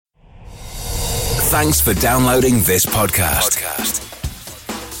Thanks for downloading this podcast.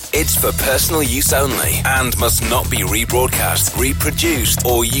 It's for personal use only and must not be rebroadcast, reproduced,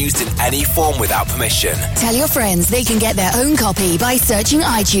 or used in any form without permission. Tell your friends they can get their own copy by searching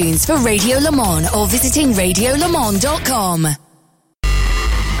iTunes for Radio Le Mans or visiting radiolemans.com.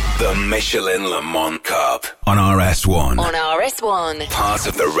 The Michelin Le Mans Cup on RS1. On RS1. Part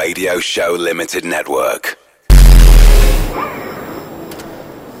of the Radio Show Limited Network.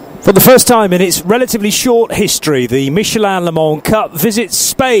 For the first time in its relatively short history, the Michelin Le Mans Cup visits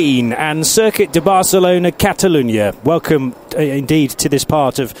Spain and Circuit de Barcelona, Catalunya. Welcome indeed to this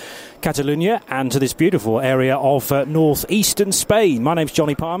part of Catalunya and to this beautiful area of northeastern Spain. My name's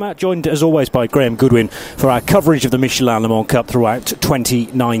Johnny Palmer, joined as always by Graham Goodwin for our coverage of the Michelin Le Mans Cup throughout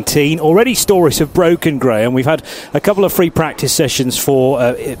 2019. Already stories have broken, Graham. We've had a couple of free practice sessions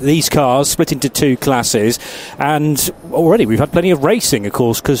for these cars, split into two classes, and already we've had plenty of racing, of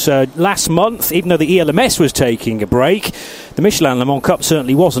course, because last month, even though the ELMS was taking a break, the Michelin Le Mans Cup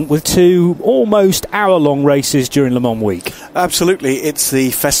certainly wasn't, with two almost hour-long races during Le Mans week. Absolutely. It's the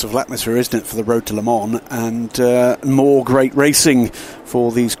festival atmosphere, isn't it, for the Road to Le Mans, and more great racing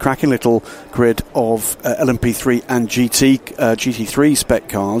for these cracking little grid of LMP3 and GT3 spec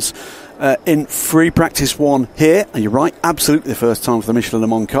cars. In free practice one here, and you're right, absolutely the first time for the Michelin Le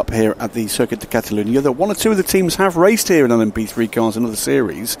Mans Cup here at the Circuit de Catalunya. Though one or two of the teams have raced here in LMP3 cars in other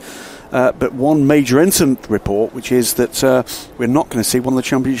series. But one major incident report, which is that we're not going to see one of the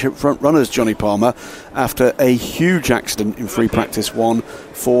championship front runners, Johnny Palmer, after a huge accident in free practice one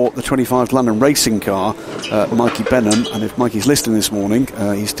for the 25 London racing car, Mikey Benham. And if Mikey's listening this morning,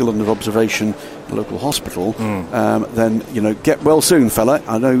 he's still under observation at the local hospital. Then, get well soon, fella.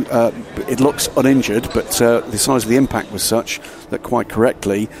 I know it looks uninjured, but the size of the impact was such that quite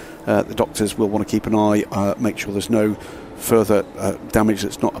correctly the doctors will want to keep an eye, make sure there's no further damage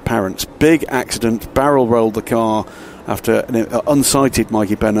that's not apparent. Big accident, barrel rolled the car after an unsighted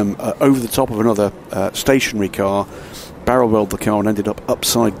Mikey Benham over the top of another stationary car, barrel rolled the car and ended up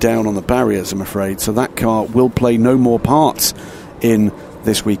upside down on the barriers, I'm afraid. So that car will play no more parts in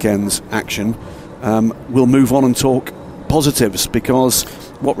this weekend's action. We'll move on and talk positives, because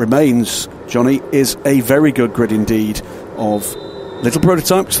what remains, Johnny, is a very good grid indeed of little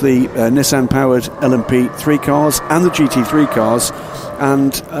prototypes, the Nissan-powered LMP3 cars and the GT3 cars,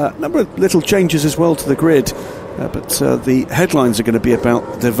 and a number of little changes as well to the grid. But the headlines are going to be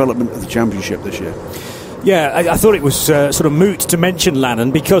about the development of the championship this year. Yeah, I thought it was sort of moot to mention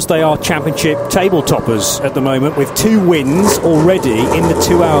Lannon, because they are championship table toppers at the moment, with two wins already in the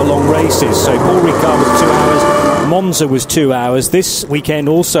 2 hour long races. So Paul Ricard was 2 hours, Monza was 2 hours. This weekend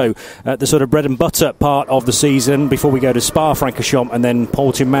also the sort of bread and butter part of the season before we go to Spa-Francorchamps and then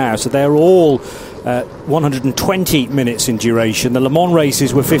Portimao. So they're all 120 minutes in duration. The Le Mans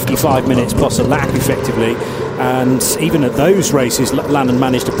races were 55 minutes plus a lap effectively, and even at those races Lannon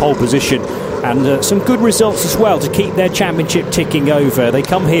managed a pole position and some good results as well to keep their championship ticking over. They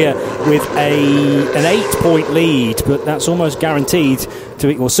come here with an 8-point lead, but that's almost guaranteed to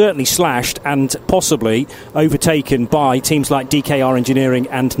be, or certainly slashed and possibly overtaken by teams like DKR Engineering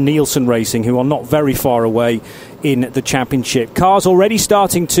and Nielsen Racing, who are not very far away in the championship. Cars already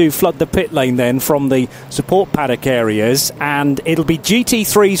starting to flood the pit lane then from the support paddock areas, and it'll be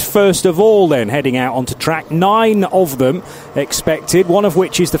GT3s first of all then heading out onto track. 9 of them expected, one of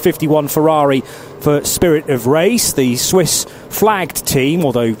which is the 51 Ferrari for Spirit of Race, the Swiss flagged team,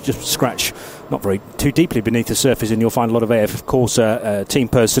 although just scratch not very too deeply beneath the surface, and you'll find a lot of AF Corse team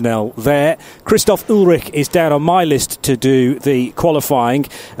personnel there. Christoph Ulrich is down on my list to do the qualifying.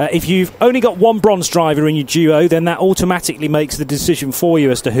 If you've only got one bronze driver in your duo, then that automatically makes the decision for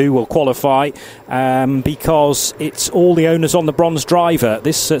you as to who will qualify, because it's all the onus on the bronze driver.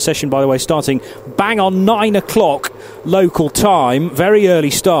 This session, by the way, starting bang on 9 o'clock local time, very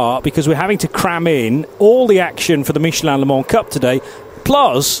early start, because we're having to cram in all the action for the Michelin Le Mans Cup today,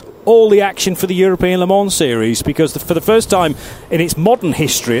 plus all the action for the European Le Mans Series, because for the first time in its modern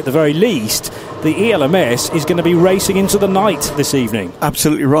history, at the very least, the ELMS is going to be racing into the night this evening.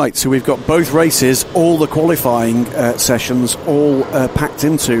 Absolutely right. So we've got both races, all the qualifying sessions, all packed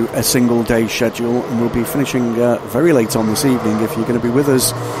into a single day schedule, and we'll be finishing very late on this evening. If you're going to be with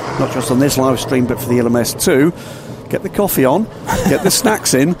us, not just on this live stream, but for the ELMS too, get the coffee on, get the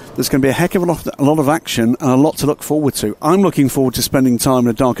snacks in. There's going to be a heck of a lot of action and a lot to look forward to. I'm looking forward to spending time in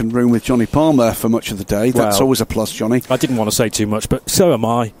a darkened room with Johnny Palmer for much of the day. That's always a plus, Johnny. I didn't want to say too much, but so am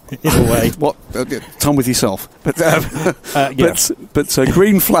I, in a way. What? Time with yourself. But yeah. But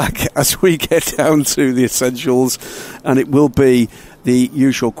green flag as we get down to the essentials, and it will be the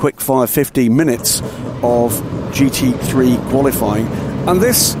usual quick fire 15 minutes of GT3 qualifying. And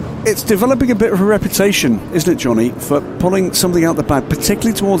this It's developing a bit of a reputation, isn't it, Johnny, for pulling something out the bag,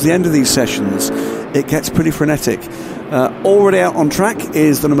 particularly towards the end of these sessions. It gets pretty frenetic. Already out on track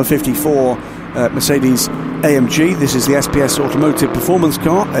is the number 54 Mercedes AMG. This is the SPS Automotive Performance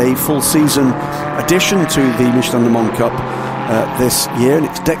Car, a full season addition to the Michelin Le Mans Cup this year, and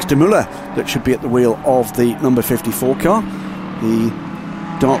it's Dexter Müller that should be at the wheel of the number 54 car, the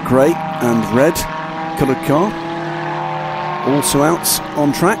dark grey and red coloured car. Also out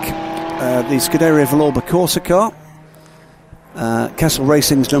on track, the Scuderia Valour Corsa car, Castle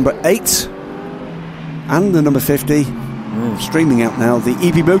Racing's number 8, and the number 50. Streaming out now, the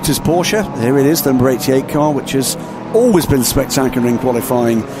EB Motors Porsche. Here it is, the number 88 car, which has always been spectacular in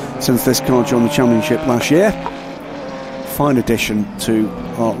qualifying since this car joined the championship last year. Fine addition to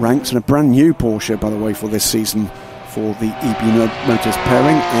our ranks, and a brand new Porsche, by the way, for this season for the EB Motors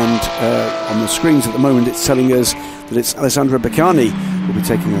pairing. And on the screens at the moment, it's telling us that it's Alessandro Beccani who will be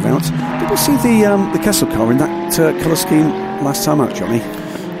taking it out. Did we see the Kessel car in that colour scheme last time out, Johnny?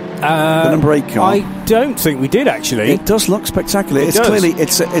 The number 8 car. I don't think we did, actually. It does look spectacular. It's clearly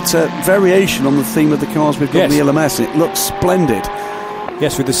it's a variation on the theme of the cars we've got in the LMS. It looks splendid.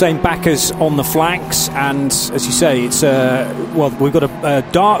 Yes, with the same backers on the flanks, and as you say, it's we've got a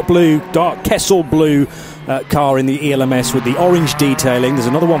dark Kessel blue car in the ELMS with the orange detailing. There's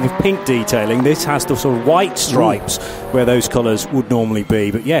another one with pink detailing. This has the sort of white stripes where those colours would normally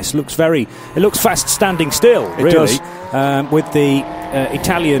be. But yes, it looks fast standing still, really, with the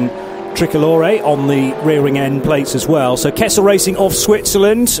Italian tricolore on the rearing end plates as well. So Kessel Racing of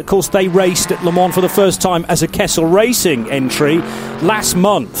Switzerland, of course, they raced at Le Mans for the first time as a Kessel Racing entry last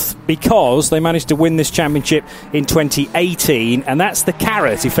month because they managed to win this championship in 2018, and that's the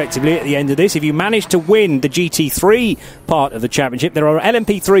carrot effectively at the end of this. If you manage to win the GT3 part of the championship, there are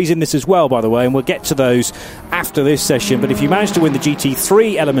LMP3s in this as well, by the way, and we'll get to those after this session, but if you manage to win the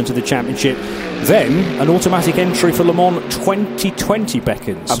GT3 element of the championship, then an automatic entry for Le Mans 2020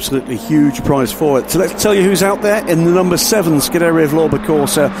 beckons. Absolutely huge prize for it. So let's tell you who's out there. In the number 7 Scuderia Valour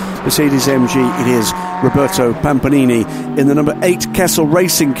Corsa Mercedes AMG, it is Roberto Pampanini. In the number 8 Kessel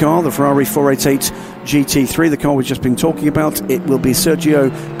Racing car, the Ferrari 488 GT3, the car we've just been talking about, it will be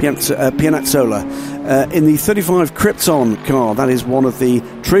Sergio Pianazzola. In the 35 Krypton car, that is one of the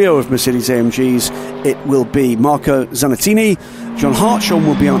trio of Mercedes AMGs, it will be Marco Zanettini. John Hartshorn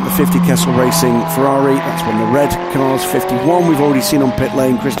will be out the 50 Kessel Racing Ferrari. That's one of the red cars. 51 we've already seen on pit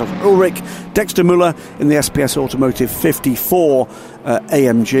lane, Christoph Ulrich. Dexter Müller in the SPS Automotive 54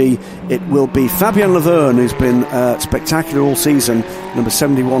 AMG. It will be Fabien Laverne, who's been spectacular all season. Number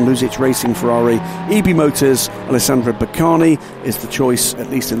 71 Luzic Racing Ferrari. EB Motors, Alessandro Beccani is the choice, at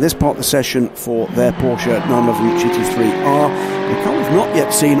least in this part of the session, for their Porsche 911 GT3R. The car we've not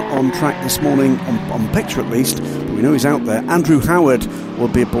yet seen on track this morning, on picture at least, but we know he's out there. Andrew Howard will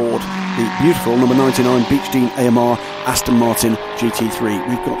be aboard the beautiful number 99 Beech Dean AMR Aston Martin GT3.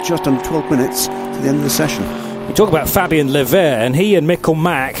 We've got just under 12 minutes to the end of the session. We talk about Fabien Laverne. He and Mikkel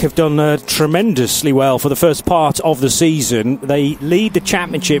Mack have done tremendously well for the first part of the season. They lead the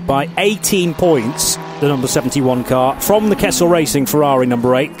championship by 18 points, the number 71 car, from the Kessel Racing Ferrari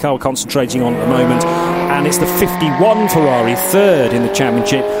number 8, car we're concentrating on at the moment. And it's the 51 Ferrari, third in the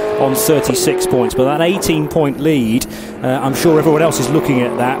championship, on 36 points. But that 18-point lead, I'm sure everyone else is looking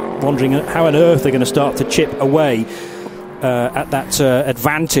at that, wondering how on earth they're going to start to chip away at that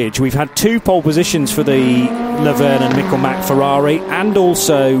advantage. We've had 2 pole positions for the Laverne and Mikkel Mack Ferrari, and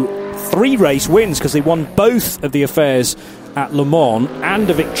also 3 race wins because they won both of the affairs at Le Mans and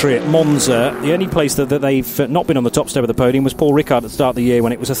a victory at Monza. The only place that they've not been on the top step of the podium was Paul Ricard at the start of the year,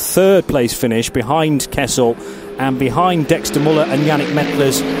 when it was a 3rd place finish behind Kessel and behind Dexter Müller and Yannick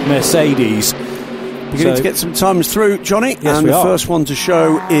Mettler's Mercedes. Beginning to get some times through, Johnny. Yes, and the first one to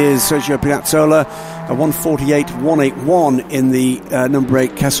show is Sergio Piazzolla, a 1:48.181 in the number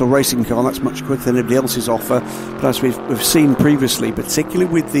 8 Kessel Racing car. That's much quicker than anybody else's offer. But as we've seen previously, particularly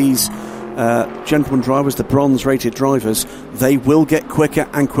with these gentleman drivers, the bronze-rated drivers, they will get quicker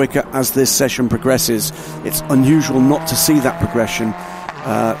and quicker as this session progresses. It's unusual not to see that progression.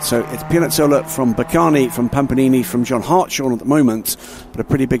 So it's Pianazzola from Beccani, from Pampanini, from John Hartshorn at the moment, but a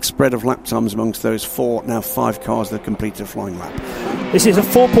pretty big spread of lap times amongst those 4, now 5 cars that have completed a flying lap. This is a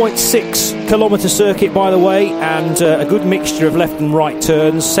 4.6 kilometre circuit, by the way, and a good mixture of left and right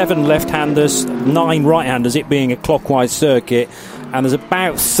turns, 7 left-handers, 9 right-handers, it being a clockwise circuit. And there's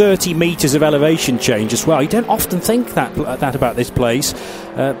about 30 metres of elevation change as well. You don't often think that about this place,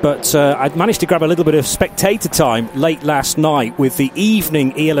 but I'd managed to grab a little bit of spectator time late last night with the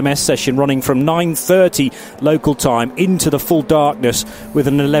evening ELMS session running from 9:30 local time into the full darkness with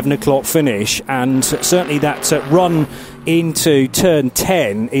an 11 o'clock finish, and certainly that run into turn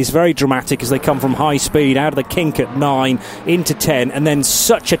 10 is very dramatic as they come from high speed out of the kink at 9 into 10, and then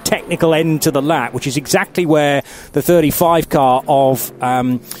such a technical end to the lap, which is exactly where the 35 car of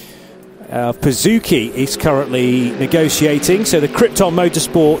Pazuki is currently negotiating. So the Krypton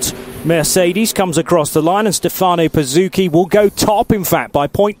Motorsport Mercedes comes across the line, and Stefano Pazuki will go top, in fact, by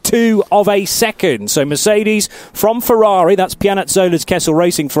 0.2 of a second. So Mercedes from Ferrari, that's Pianazzola's Kessel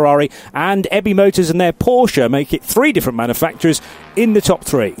Racing Ferrari, and Ebby Motors and their Porsche make it 3 different manufacturers in the top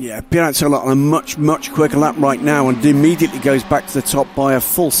 3. Yeah, Pianazzola on a much, much quicker lap right now, and immediately goes back to the top by a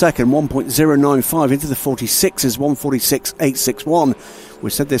full second, 1.095 into the 46s, 146.861.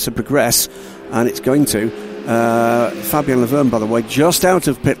 We said this would progress, and it's going to. Fabien Laverne, by the way, just out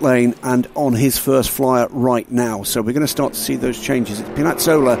of pit lane and on his first flyer right now. So we're going to start to see those changes. It's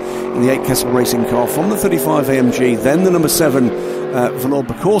Pianazzola in the 8 Kessel Racing car from the 35 AMG. Then the number 7 Valor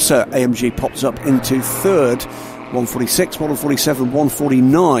Corsa AMG pops up into third. 146, 147,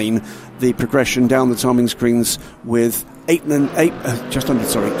 149. The progression down the timing screens with just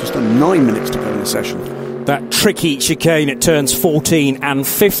under 9 minutes to go in the session. That tricky chicane at turns 14 and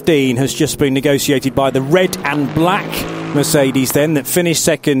 15 has just been negotiated by the red and black Mercedes then that finished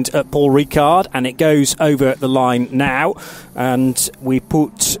second at Paul Ricard, and it goes over the line now, and we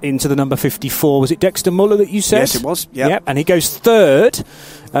put into the number 54, was it Dexter Muller that you said? Yes, it was. Yep. And he goes third.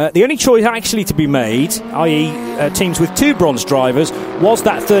 The only choice actually to be made, i.e. teams with 2 bronze drivers, was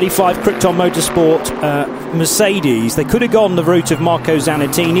that 35 Krypton Motorsport Mercedes. They could have gone the route of Marco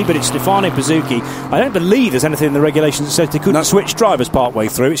Zanettini, but it's Stefano Pazuki. I don't believe there's anything in the regulations that says they couldn't switch drivers partway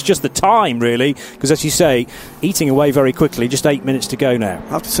through. It's just the time, really, because as you say, eating away very quickly, just 8 minutes to go now.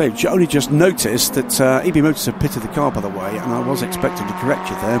 I have to say, only just noticed that EB Motors have pitted the car, by the way, and I was expecting to correct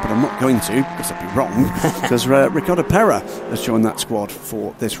you there, but I'm not going to, because that'd be wrong, because Ricardo Pera has joined that squad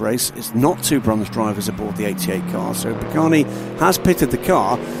for this race. It's not 2 bronze drivers aboard the 88 car, so Pagani has pitted the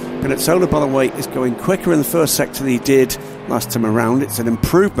car. Pianazzola, by the way, is going quicker in the first sector than he did last time around. It's an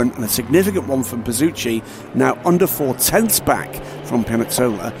improvement and a significant one from Pazucci, now under 4/10 back from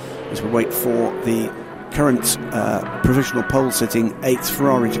Pianazzola, as we wait for the current provisional pole sitting 8th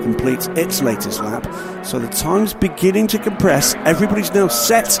Ferrari to complete its latest lap. So the time's beginning to compress. Everybody's now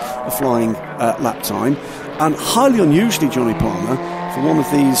set a flying lap time, and highly unusually, Johnny Palmer, for one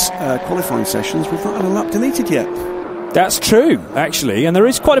of these qualifying sessions, we've not had a lap deleted yet. That's true, actually, and there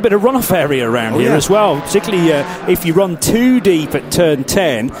is quite a bit of runoff area around here as well, particularly if you run too deep at turn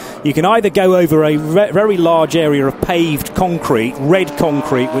 10. You can either go over a very large area of paved concrete, red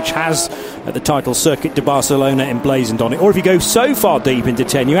concrete, which has the title Circuit de Barcelona emblazoned on it, or if you go so far deep into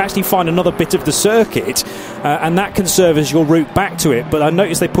 10, you actually find another bit of the circuit, and that can serve as your route back to it. But I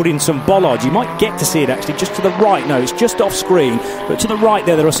noticed they put in some bollards. You might get to see it actually just to the right. No, it's just off screen, but to the right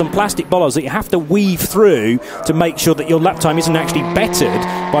there are some plastic bollards that you have to weave through to make sure that your lap time isn't actually bettered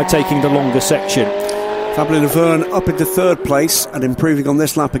by taking the longer section. Fabien Laverne up into third place and improving on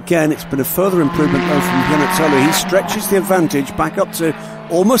this lap again. It's been a further improvement though from Pianazzola. He stretches the advantage back up to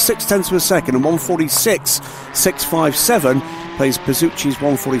almost 0.6 of a second, and 146.657 plays Pazucci's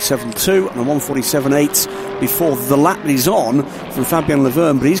 147.2 and a 147.8 before the lap is on from Fabien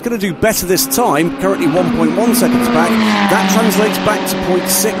Laverne, but he's going to do better this time, currently 1.1 seconds back. That translates back to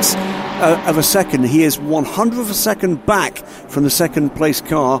 0.6 of a second. He is 100th of a second back from the second place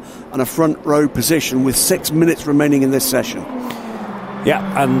car and a front row position with 6 minutes remaining in this session. Yeah,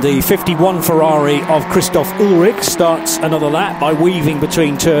 and the 51 Ferrari of Christoph Ulrich starts another lap by weaving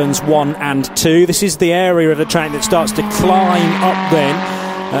between turns 1 and 2. This is the area of the track that starts to climb up then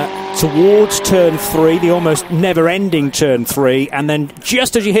towards turn 3, the almost never-ending turn 3, and then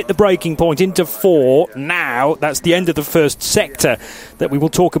just as you hit the breaking point into 4, now that's the end of the first sector that we will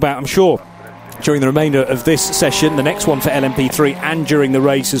talk about, I'm sure, during the remainder of this session, the next one for LMP3, and during the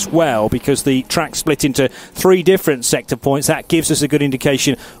race as well, because the track split into 3 different sector points. That gives us a good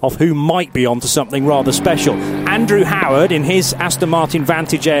indication of who might be onto something rather special. Andrew Howard in his Aston Martin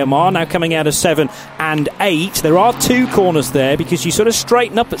Vantage AMR now coming out of 7 and 8. There are 2 corners there because you sort of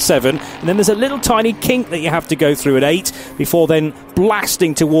straighten up at 7 and then there's a little tiny kink that you have to go through at 8 before then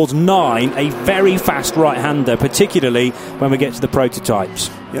blasting towards 9, a very fast right-hander, particularly when we get to the prototypes.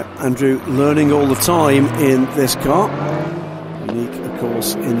 Yeah, Andrew learning all the time in this car. Unique, of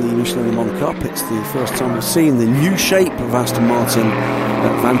course, in the Michelin Le Mans Cup. It's the first time we've seen the new shape of Aston Martin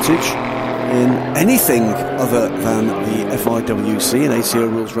Vantage in anything other than the FIWC and ACO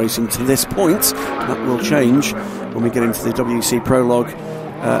Rules Racing to this point. That will change when we get into the WC Prologue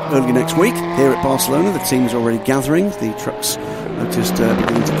early next week here at Barcelona. The team's already gathering. The trucks are just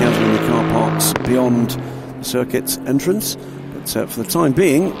beginning to gather in the car parks beyond the circuit's entrance. For the time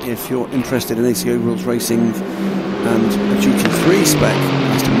being, if you're interested in ACO Rules Racing and a GT3 spec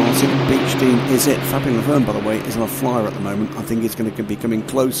Aston Martin. Beechdean is it. Fabian Laverne, by the way, is on a flyer at the moment. I think he's going to be coming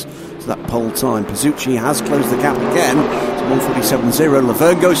close to that pole time. Pizzucci has closed the gap again to 1:47.0.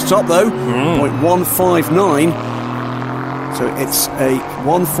 Laverne goes top though, 0.159. So it's a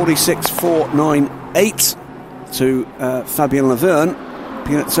 1:46.498 to Fabian Laverne.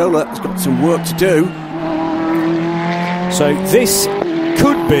 Pianazzola has got some work to do. So this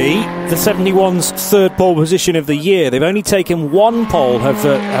could be the 71's third pole position of the year. They've only taken one pole, have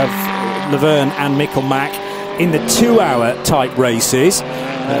Laverne and Mikkel Mack, in the 2-hour type races.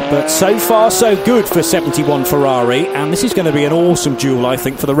 But so far so good for 71 Ferrari, and this is going to be an awesome duel, I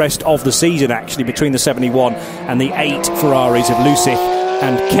think, for the rest of the season, actually, between the 71 and the 8 Ferraris of Lusig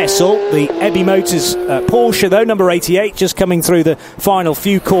and Kessel. The Ebby Motors Porsche, though, number 88, just coming through the final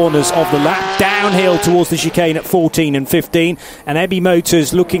few corners of the lap, downhill towards the chicane at 14 and 15, and Ebby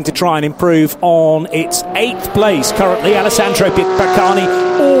Motors looking to try and improve on its 8th place currently. Alessandro Baccani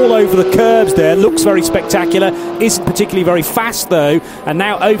all over the curbs there, looks very spectacular, isn't particularly very fast though, and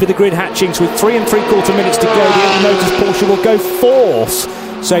now over the grid hatchings with 3 3/4 minutes to go. The Ebby Motors Porsche will go 4th.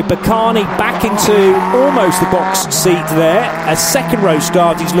 So Baccani back into almost the box seat there. A second row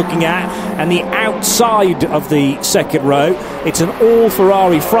start he's looking at, and the outside of the second row. It's an all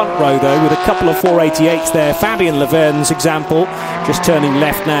Ferrari front row though, with a couple of 488s there. Fabian Laverne's example, just turning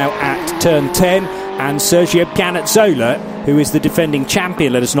left now at turn 10, and Sergio Pianazzola, who is the defending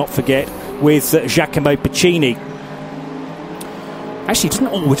champion, let us not forget, with Giacomo Piccini. Actually, he doesn't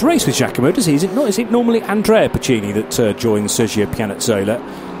always race with Giacomo, does he? Is it normally Andrea Piccini that joins Sergio Pianazzola?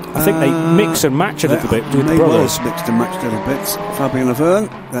 I think they mix and match a little bit with the brothers. Mixed and matched a little bit. Fabian Laverne,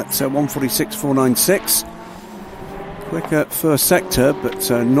 that's 1:46.496. Quicker first sector,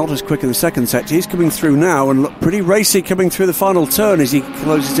 but not as quick in the second sector. He's coming through now and look pretty racy coming through the final turn as he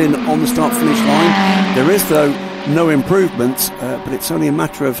closes in on the start-finish line. There is, though, no improvement, but it's only a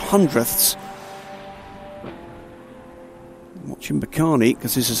matter of hundredths. Watching Baccani,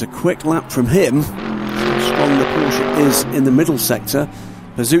 because this is a quick lap from him. How strong the Porsche is in the middle sector.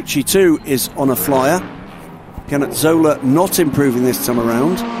 Pizzucci too is on a flyer. Pianazzola not improving this time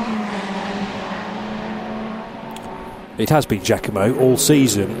around. It has been Giacomo all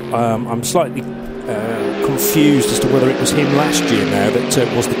season. I'm slightly confused as to whether it was him last year now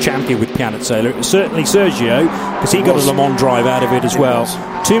that was the champion with Pianazzola. It was certainly Sergio, because he got a Le Mans drive out of it as well.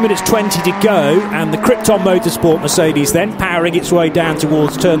 2 minutes 20 to go, and the Krypton Motorsport Mercedes then powering its way down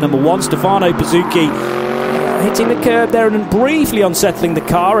towards turn number 1. Stefano Pizzucchi hitting the curb there and briefly unsettling the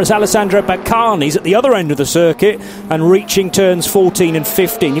car as Alessandro Baccani's at the other end of the circuit and reaching turns 14 and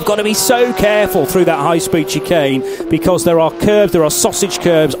 15. You've got to be so careful through that high-speed chicane, because there are curbs, there are sausage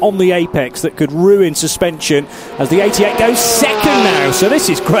curbs on the apex that could ruin suspension as the 88 goes second now. So this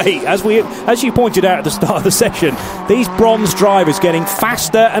is great. As you pointed out at the start of the session, these bronze drivers getting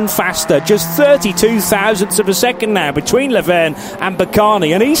faster and faster. Just 32 thousandths of a second now between Laverne and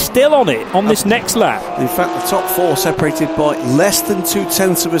Baccani, and he's still on it on this next lap. In fact, the top 4 separated by less than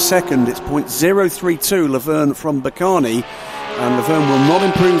 2/10 of a second. It's 0.032 Laverne from Baccani, and Laverne will not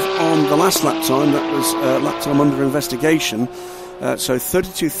improve on the last lap time. That was lap time under investigation. So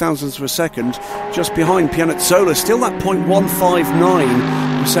 32 thousandths of a second just behind Pianazzola. Still that 0.159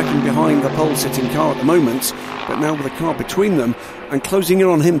 per second behind the pole sitting car at the moment, but now with a car between them and closing in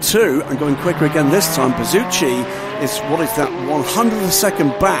on him too, and going quicker again this time. Pizzucci is, what is that, 100th of a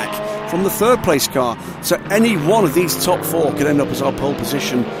second back from the third place car. So any one of these top 4 could end up as our pole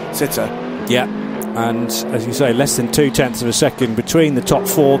position sitter. Yeah, and as you say, less than 2/10 of a second between the top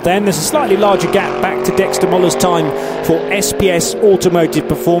 4. Then there's a slightly larger gap back to Dexter Muller's time for SPS Automotive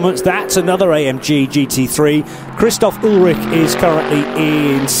Performance. That's another AMG GT3. Christoph Ulrich is currently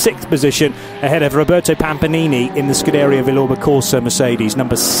in 6th position, ahead of Roberto Pampanini in the Scuderia Villorba Corsa Mercedes,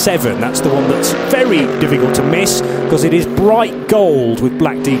 number 7. That's the one that's very difficult to miss, because it is bright gold with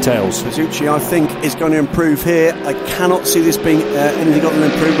black details. Pizzucci, I think, is going to improve here. I cannot see this being anything other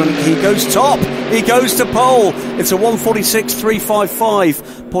than improvement. He goes top. He goes to pole. It's a 1:46.355,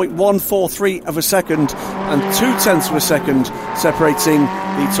 0.143 of a second, and 2/10 of a second separating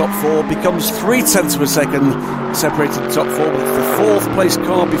the top 4. Becomes 3/10 of a second separating the top 4, but it's the 4th place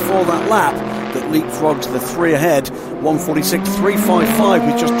car before that lap that leapfrogged the 3 ahead. 1:46.355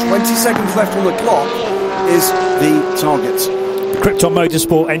 with just 20 seconds left on the clock is the target. Krypton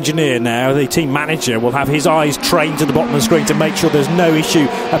Motorsport engineer now, the team manager, will have his eyes trained to the bottom of the screen to make sure there's no issue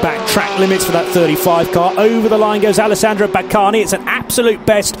about track limits for that 35 car. Over the line goes Alessandro Baccani. It's an absolute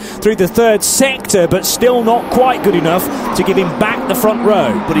best through the third sector, but still not quite good enough to give him back the front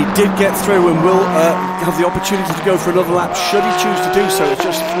row. But he did get through and will have the opportunity to go for another lap should he choose to do so. It's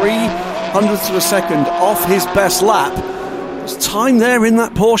just 3 hundredths of a second off his best lap. There's time there in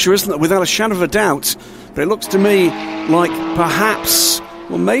that Porsche, isn't there, without a shadow of a doubt. But it looks to me like perhaps,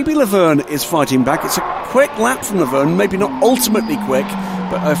 well, maybe Laverne is fighting back. It's a quick lap from Laverne, maybe not ultimately quick,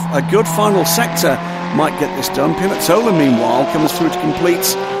 but a good final sector might get this done. Pianazzola, meanwhile, comes through to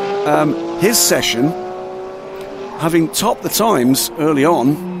complete his session, having topped the times early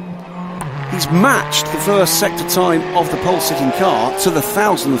on. He's matched the first sector time of the pole-sitting car to the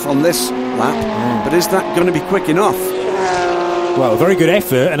 1,000th on this lap, but is that going to be quick enough? Well, very good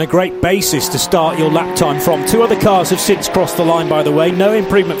effort and a great basis to start your lap time from. 2 other cars have since crossed the line, by the way. No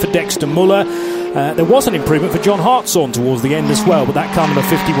improvement for Dexter Muller. There was an improvement for John Hartshorn towards the end as well, but that car number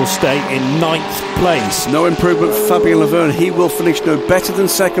 50 will stay in 9th place. No improvement for Fabien Laverne. He will finish no better than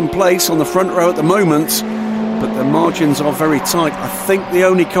 2nd place on the front row at the moment, but the margins are very tight. I think the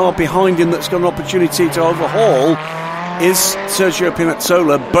only car behind him that's got an opportunity to overhaul is Sergio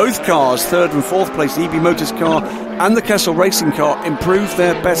Pianazzola. Both cars, 3rd and 4th place, the EB Motors car and the Kessel Racing car, improved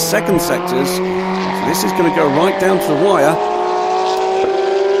their best second sectors. So this is going to go right down to the wire.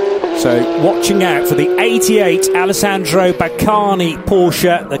 So watching out for the 88 Alessandro Baccani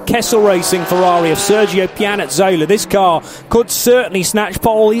Porsche, the Kessel Racing Ferrari of Sergio Pianazzola. This car could certainly snatch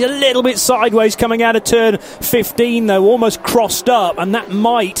pole. He's a little bit sideways coming out of turn 15 though, almost crossed up, and that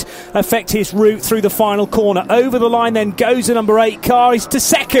might affect his route through the final corner. Over the line then goes the number 8 car. He's to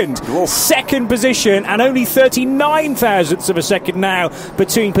second. Second position, and only 39 thousandths of a second now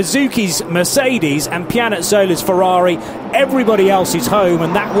between Pizzucchi's Mercedes and Pianazzola's Ferrari. Everybody else is home,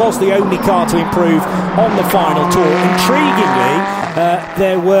 and that was the only car to improve on the final tour. Intriguingly,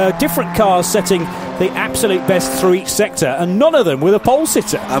 there were different cars setting the absolute best through each sector, and none of them with a pole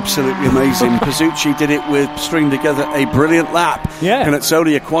sitter. Absolutely amazing. Pizzucchi did it with stringing together a brilliant lap. Yeah. And it's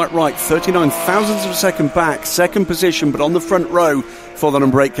only, you're quite right, 39 thousandths of a second back, second position, but on the front row for the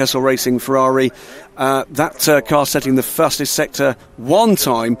number 8 Kessel Racing Ferrari. That car setting the fastest sector one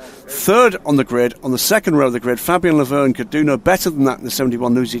time, 3rd on the grid, on the 2nd row of the grid. Fabien Laverne could do no better than that in the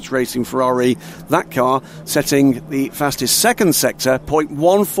 71 Luzic Racing Ferrari. That car setting the fastest 2nd sector,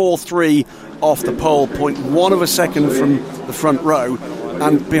 0.143 off the pole, 0.1 of a second from the front row,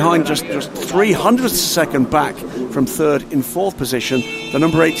 and behind just 300ths a second back from 3rd in 4th position, the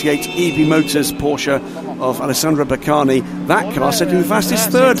number 88 EB Motors Porsche of Alessandro Baccani. That car setting the fastest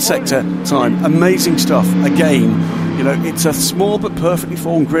 3rd sector time. Amazing stuff. Again, you know, it's a small but perfectly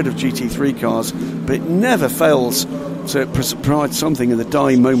formed grid of GT3 cars, but it never fails to provide something in the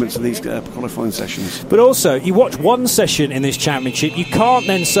dying moments of these qualifying sessions. But also, you watch one session in this championship, you can't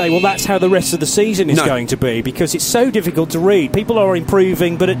then say, well, that's how the rest of the season is going to be, because it's so difficult to read. People are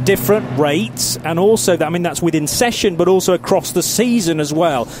improving, but at different rates, and also, that's within session, but also across the season as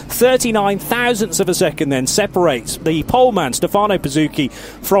well. 39 thousandths of a second then separates the poleman, Stefano Pizzucchi,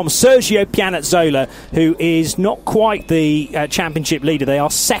 from Sergio Pianazzola, who is not quite the championship leader. They are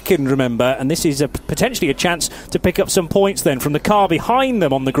 2nd, remember, and this is potentially a chance to pick up some points then from the car behind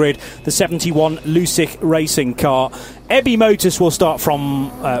them on the grid, the 71 Luzic Racing car. EB Motors will start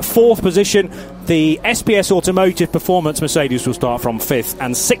from 4th position. The SPS Automotive Performance Mercedes will start from 5th,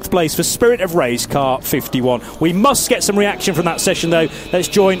 and 6th place for Spirit of Race car 51. We must get some reaction from that session though. Let's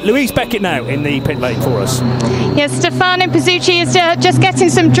join Louise Beckett now in the pit lane for us. Yes, Stefano Pizzucchi is just getting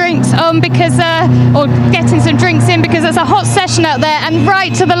some drinks on getting some drinks in because it's a hot session out there, and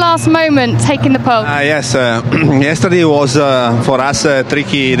right to the last moment taking the pole. Yes, yesterday was for us a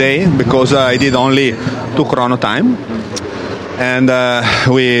tricky day because I did only 2 chrono time, and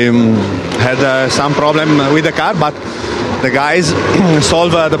we had some problem with the car, but the guys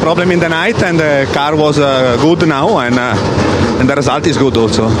solved the problem in the night, and the car was good now, and the result is good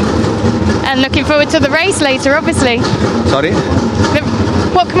also. And looking forward to the race later, obviously. Sorry?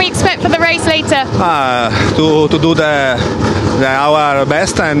 What can we expect for the race later? To do our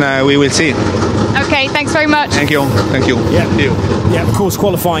best, and we will see. Okay, thanks very much. Thank you. Yeah, of course,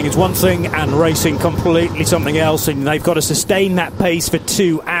 qualifying is one thing and racing completely something else, and they've got to sustain that pace for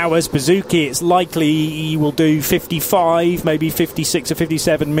 2 hours. Pizzucchi, it's likely he will do 55, maybe 56 or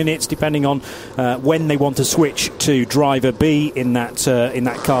 57 minutes, depending on when they want to switch to driver B in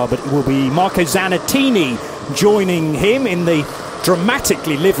that car. But it will be Marco Zanettini joining him in the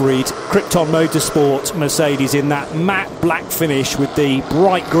dramatically liveried Krypton Motorsport Mercedes in that matte black finish with the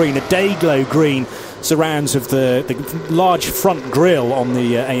bright green, a day-glow green surrounds of the large front grille on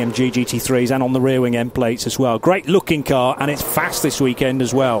the AMG GT3s and on the rear wing end plates as well. Great looking car, and it's fast this weekend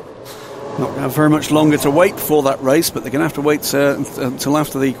as well. Not going to have very much longer to wait for that race, but they're going to have to wait until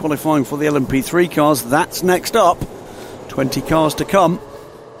after the qualifying for the LMP3 cars. That's next up. 20 cars to come.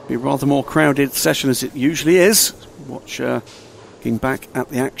 Be a rather more crowded session as it usually is. Watch looking back at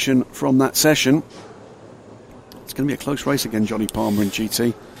the action from that session. It's going to be a close race again, Johnny Palmer in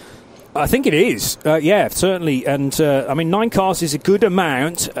GT. I think it is, yeah, certainly. And, 9 cars is a good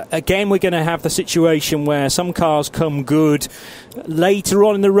amount. Again, we're going to have the situation where some cars come good later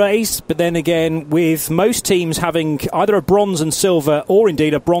on in the race, but then again, with most teams having either a bronze and silver or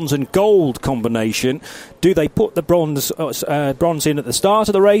indeed a bronze and gold combination, do they put the bronze in at the start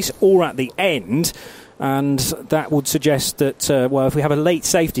of the race or at the end? And that would suggest that, if we have a late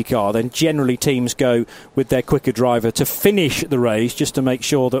safety car, then generally teams go with their quicker driver to finish the race, just to make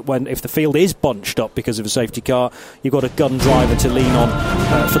sure that if the field is bunched up because of a safety car, you've got a gun driver to lean on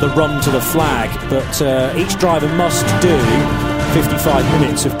for the run to the flag. But each driver must do 55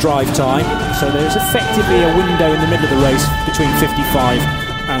 minutes of drive time, so there's effectively a window in the middle of the race between 55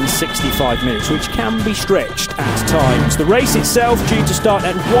 and 65 minutes, which can be stretched at times. The race itself due to start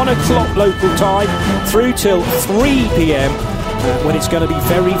at 1 o'clock local time through till 3 p.m. When it's going to be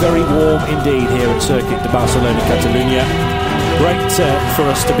very, very warm indeed here at Circuit de Barcelona, Catalunya. Great for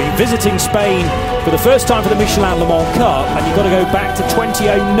us to be visiting Spain for the first time for the Michelin Le Mans Cup, and you've got to go back to 2009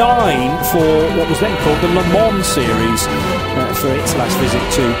 for what was then called the Le Mans Series for its last visit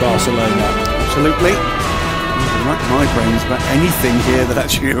to Barcelona. Absolutely. Rack my brains about anything here that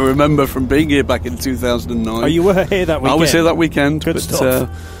actually I remember from being here back in 2009. Oh, you were here that weekend? I was here that weekend. Good stuff.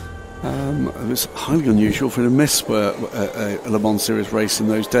 It was highly unusual for to miss a Le Mans Series race in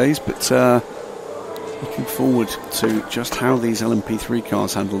those days, but looking forward to just how these LMP3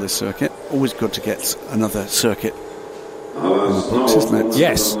 cars handle this circuit. Always good to get another circuit in the books, isn't it?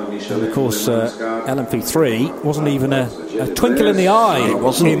 Yes, and of course LMP3 wasn't even a twinkle in the eye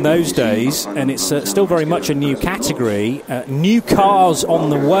in those days, and it's still very much a new category. New cars on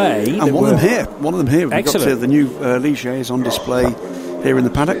the way, and one of them here. We've excellent. got the new Ligier is on display here in the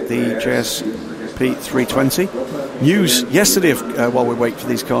paddock, the JSP 320. News yesterday, while we wait for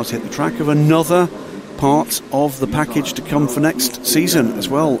these cars to hit the track, of another part of the package to come for next season as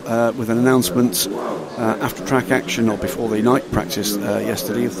well, with an announcement after track action or before the night practice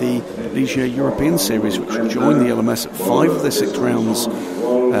yesterday of the Ligier European Series, which will join the LMS at 5 of the 6 rounds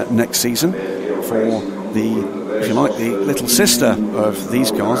next season for the, if you like, the little sister of these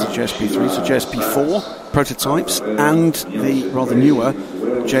cars, the JSP3s, the JSP4 prototypes, and the rather newer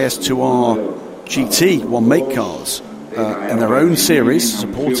JS2R GT one-make cars in their own series,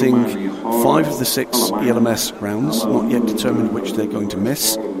 supporting 5 of the 6 ELMS rounds, not yet determined which they're going to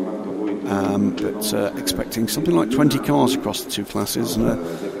miss, but expecting something like 20 cars across the 2 classes, and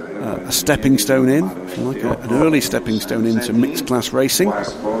a stepping stone in, if you like, an early stepping stone into mixed class racing.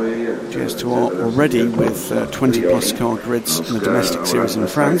 GS2R already with 20 plus car grids in the domestic series in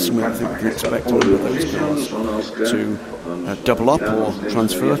France, and I think we can expect a number of those cars to double up or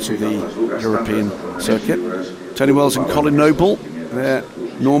transfer to the European circuit. Tony Wells and Colin Noble there.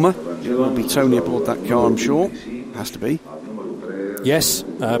 Norma, it will be Tony aboard that car, I'm sure. Has to be. Yes,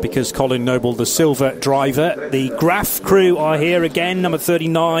 because Colin Noble, the silver driver. The Graf crew are here again, number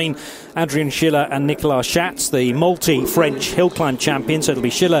 39, Adrian Schiller and Nicolas Schatz, the multi-French hill climb champion, so it'll be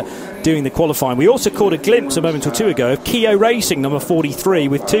Schiller doing the qualifying. We also caught a glimpse a moment or two ago of Kio Racing, number 43,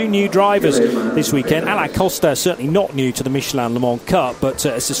 with 2 new drivers this weekend. Alain Costa, certainly not new to the Michelin Le Mans Cup, but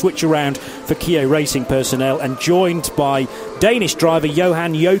it's a switch around for Kio Racing personnel, and joined by Danish driver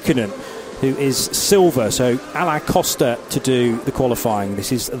Johan Jokinen, who is silver. So Alain Costa to do the qualifying.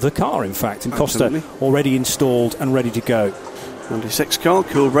 This is the car, in fact, and Costa already installed and ready to go. 96 car,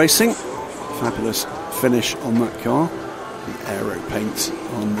 Cool Racing. Fabulous finish on that car. The aero paint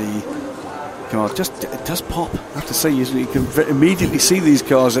on the car, it does pop. I have to say, you can immediately see these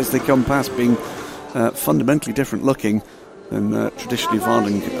cars as they come past being fundamentally different looking than traditionally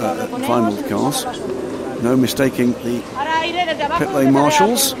vinyl cars. No mistaking the pit lane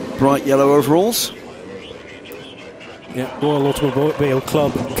marshals, bright yellow overalls. Yeah, Royal Automobile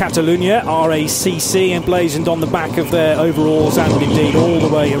Club Catalunya, RACC, emblazoned on the back of their overalls, and indeed all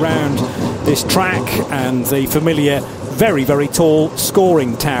the way around this track, and the familiar very, very tall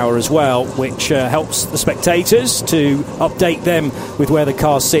scoring tower as well, which helps the spectators to update them with where the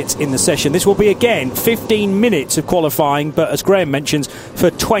car sits in the session. This will be, again, 15 minutes of qualifying, but as Graham mentions,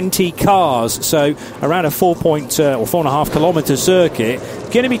 for 20 cars. So around a 4.5 kilometre circuit.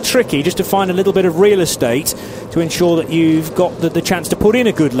 Going to be tricky just to find a little bit of real estate to ensure that you've got the chance to put in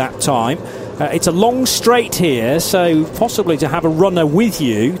a good lap time. It's a long straight here, so possibly to have a runner with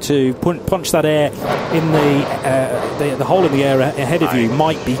you to punch that air in the hole in the air ahead of you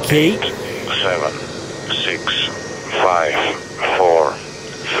might be key. 8, 7, 6, 5, 4,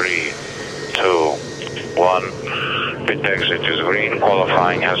 3, 2, 1. Pit exit is green.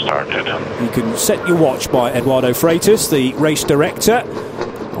 Qualifying has started. You can set your watch by Eduardo Freitas, the race director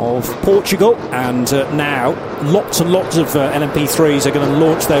of Portugal, and now lots and lots of LMP3s are going to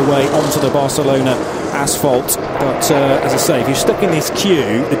launch their way onto the Barcelona asphalt. But as I say, if you're stuck in this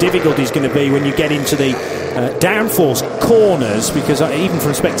queue, the difficulty is going to be when you get into the downforce corners, because even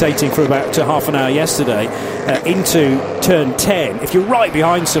from spectating for about half an hour yesterday into turn 10, if you're right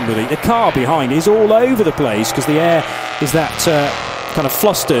behind somebody, the car behind is all over the place because the air is that kind of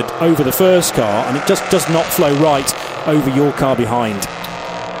flustered over the first car, and it just does not flow right over your car behind.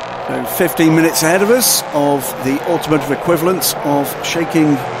 15 minutes ahead of us of the automotive equivalent of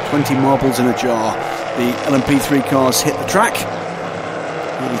shaking 20 marbles in a jar. The LMP3 cars hit the track.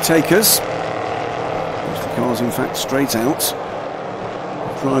 Really take us. The cars, in fact, straight out.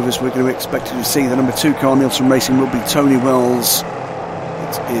 The drivers we're going to be expecting to see. The number 2 car, Nielsen Racing, will be Tony Wells.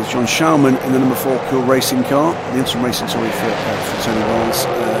 It is John Schaumann in the number 4 Cool Racing car. Nielsen Racing, sorry, for Tony Wells.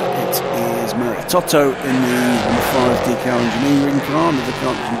 It is Marek Toto in the number 5 DK Engineering car. Another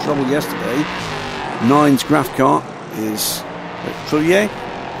car that was in trouble yesterday. 9's Graf car is Trillier.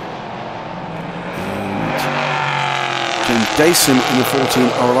 And James Dayson in the 14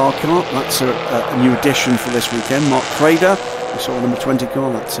 RLR car. That's a new addition for this weekend. Mark Crader, we saw the number 20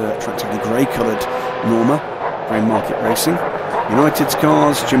 car. That's attractively grey-coloured Norma. Grey Market Racing. United's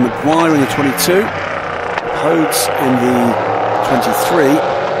cars, Jim Maguire in the 22. Hodes in the 23.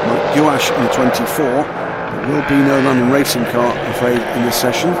 Mike Guash in the 24. There will be no London Racing car, I'm afraid, in this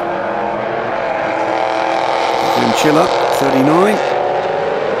session. Jim Chiller, 39.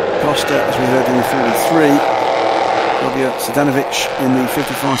 Costa, as we heard, in the 43. Claudia Sedanovic in the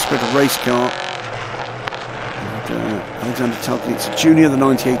 55 Sprinter race car. And Alexander Talknitz Jr., the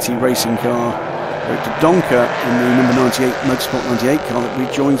 9080 racing car. Victor Donker in the number 98 Motorsport 98 car that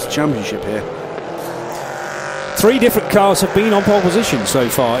rejoins the championship here. 3 different cars have been on pole position so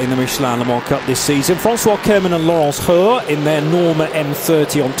far in the Michelin Le Mans Cup this season. Francois Kerman and Laurence Heur in their Norma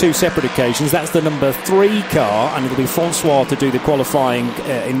M30 on 2 separate occasions. That's the number 3 car, and it'll be Francois to do the qualifying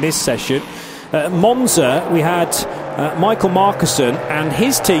in this session. Monza, we had Michael Markussen and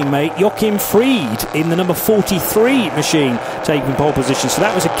his teammate Joachim Fried in the number 43 machine taking pole position. So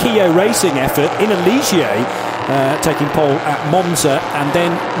that was a Kia Racing effort in a Ligier taking pole at Monza, and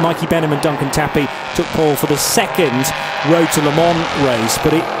then Mikey Benham and Duncan Tappy took pole for the second Road to Le Mans race.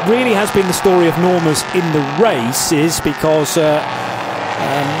 But it really has been the story of Norma's in the races, because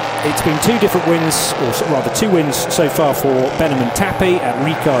it's been 2 different wins, or rather 2 wins so far for Benham and Tappy at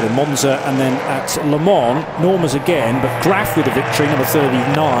Ricard in Monza, and then at Le Mans, Norma's again, but Graf with a victory, number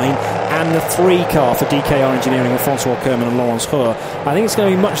 39, and the 3 car for DKR Engineering with Francois Kerman and Laurence Heur. I think it's going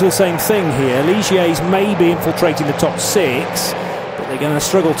to be much of the same thing here. Ligiers may be infiltrating the top 6, but they're going to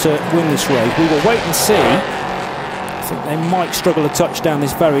struggle to win this race. We will wait and see. I think they might struggle a touch down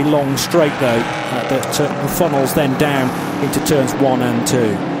this very long straight, though, that funnels then down into turns 1 and 2.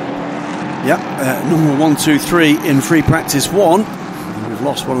 Yep, number 1, 2, 3 in free practice 1. We've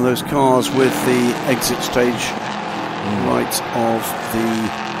lost one of those cars with the exit stage right of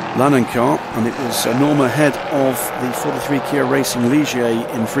the Lannon car, and it was Norma ahead of the 43 Kia Racing Ligier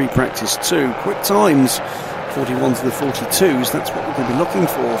in free practice 2. Quick times, 41 to the 42s. That's what we're going to be looking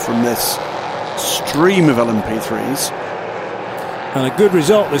for from this stream of LMP3s. And a good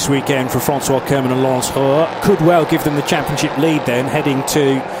result this weekend for Francois Kerman and Laurence Heur could well give them the championship lead then, heading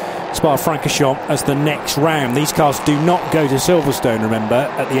to Spa-Francorchamps as the next round. These cars do not go to Silverstone, remember,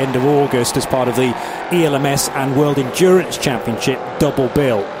 at the end of August as part of the ELMS and World Endurance Championship double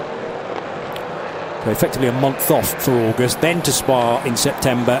bill. So effectively a month off for August, then to Spa in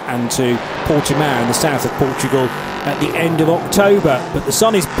September, and to Portimao in the south of Portugal at the end of October. But the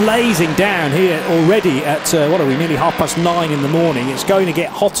sun is blazing down here already at, nearly 9:30 in the morning. It's going to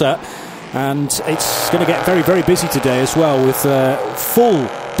get hotter, and it's going to get very, very busy today as well, with full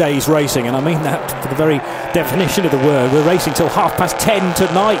days racing, and I mean that for the very definition of the word. We're racing till 10:30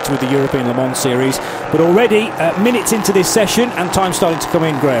 tonight with the European Le Mans Series, but already minutes into this session and time starting to come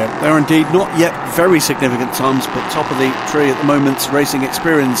in, Graham. There are indeed not yet very significant times, but top of the tree at the moment, Racing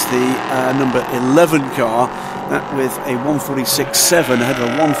Experience, the number 11 car, that with a 1:46.7 ahead of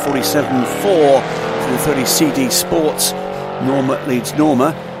a 1:47.4 for the 30 CD Sports. Norma leads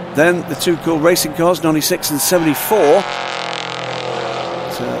Norma. Then the 2 Cool Racing cars, 96 and 74.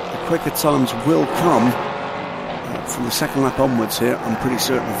 The quicker times will come from the second lap onwards here, I'm pretty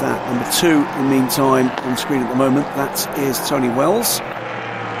certain of that. Number 2 in the meantime on screen at the moment, that is Tony Wells.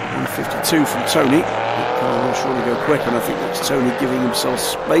 1:52 from Tony. That car will surely go quicker, and I think that's Tony giving himself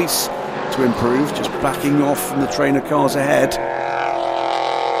space to improve, just backing off from the trainer cars ahead.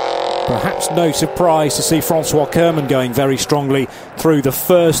 Perhaps no surprise to see Francois Kerman going very strongly through the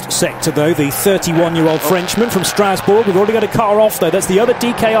first sector, though. The 31-year-old Frenchman from Strasbourg. We've already got a car off, though. That's the other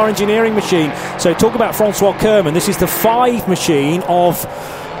DKR engineering machine. So talk about Francois Kerman. This is the 5 machine of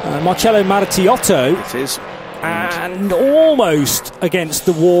Marcello Martiotto. It is. And almost against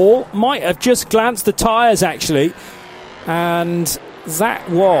the wall. Might have just glanced the tyres, actually. And that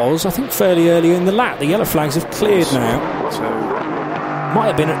was, I think, fairly early in the lap. The yellow flags have cleared now. So might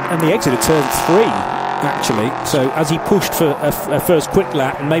have been on the exit of turn 3, actually. So as he pushed for a first quick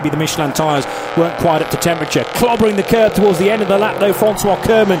lap, and maybe the Michelin tyres weren't quite up to temperature. Clobbering the curb towards the end of the lap, though, Francois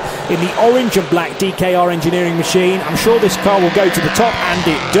Kerman in the orange and black DKR engineering machine. I'm sure this car will go to the top, and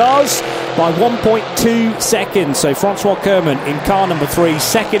it does, by 1.2 seconds. So Francois Kerman in car number 3,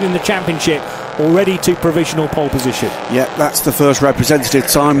 second in the championship, already to provisional pole position. Yeah, that's the first representative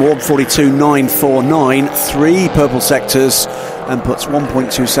time, 1:42.949, 3 purple sectors, and puts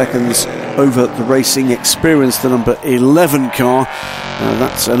 1.2 seconds over the racing experience, the number 11 car.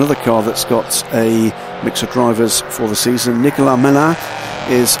 That's another car that's got a mix of drivers for the season. Nicolas Michelin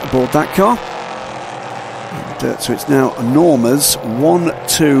is aboard that car. And, so it's now Norma's 1,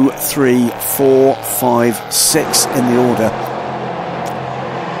 2, 3, 4, 5, 6 in the order.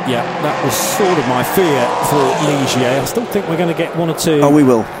 Yeah, that was sort of my fear for Ligier. I still think we're going to get 1 or 2 we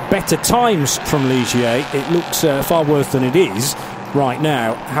will. better times from Ligier. It looks far worse than it is right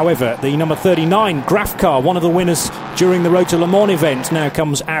now. However, the number 39 Graf car, one of the winners during the Road to Le Mans event, now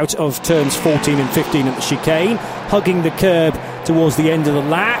comes out of turns 14 and 15 at the chicane, hugging the curb towards the end of the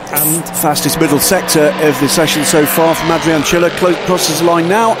lap. And fastest middle sector of the session so far from Adrian Schiller, crosses the line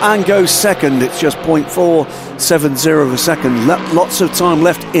now and goes second. It's just 0.470 of a second. Lots of time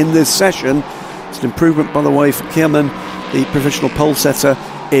left in this session. It's an improvement, by the way, for Kerman, the provisional pole setter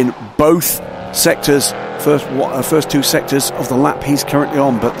in both sectors, first 2 sectors of the lap he's currently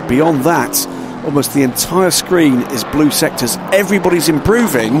on. But beyond that, almost the entire screen is blue sectors. Everybody's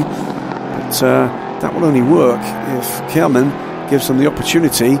improving, but that will only work if Kerman gives them the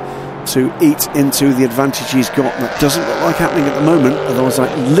opportunity to eat into the advantage he's got. And that doesn't look like happening at the moment, otherwise,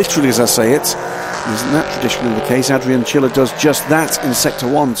 literally as I say it, isn't that traditionally the case? Adrian Schiller does just that in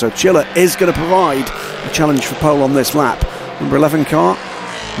sector 1, so Schiller is going to provide a challenge for pole on this lap. Number 11 car,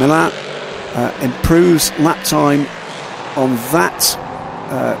 Michelin, improves lap time on that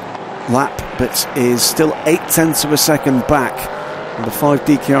lap, but is still 0.8 of a second back. Number 5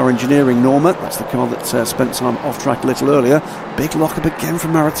 DKR Engineering, Norma, that's the car that spent time off track a little earlier. Big lock-up again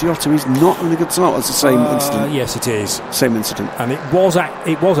from Martiotto. He's not in a good start. It's the same incident. Yes, it is. Same incident. And it was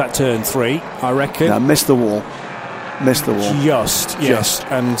at turn 3, I reckon. No, missed the wall. Just.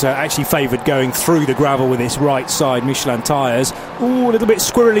 And actually favoured going through the gravel with his right side Michelin tyres. Ooh, a little bit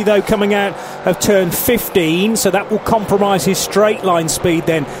squirrely, though, coming out of turn 15, so that will compromise his straight line speed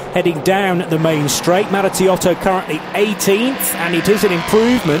then heading down the main straight. Martiotto currently 18th, and it is an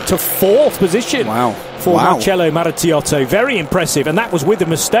improvement to 4th position. Wow. For Marcello Martiotto. Very impressive, and that was with a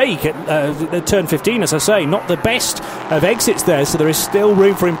mistake at turn 15, as I say. Not the best of exits there, so there is still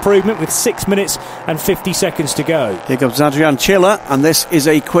room for improvement with 6 minutes and 50 seconds to go. Here comes Adrian Schiller, and this is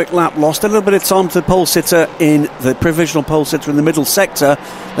a quick lap. Lost a little bit of time to the pole sitter in the provisional pole sitter in the middle sector.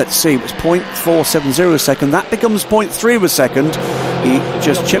 Let's see, it was 0.470 a second. That becomes 0.3 of a second. He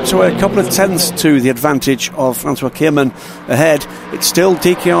just chips away a couple of tenths to the advantage of Francois Kerman ahead. It's still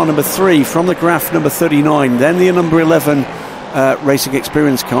DKR number 3 from the Graf number 39, then the number 11 racing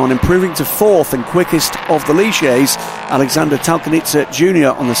experience car, and improving to 4th and quickest of the Ligiers, Alexander Talkanitsa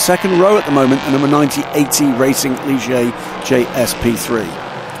Jr. on the second row at the moment, the number 9080 Racing Ligier JSP3.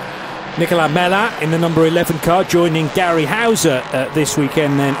 Nicolas Michelin in the number 11 car, joining Gary Hauser this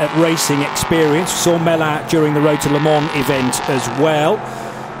weekend then at Racing Experience. We saw Michelin during the Road to Le Mans event as well,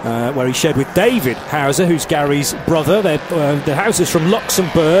 where he shared with David Hauser, who's Gary's brother. The Hausers from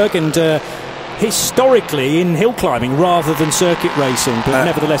Luxembourg, and historically in hill climbing rather than circuit racing, but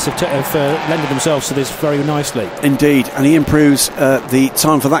nevertheless have lended themselves to this very nicely. Indeed, and he improves the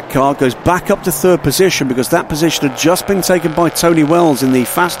time for that car, goes back up to 3rd position, because that position had just been taken by Tony Wells in the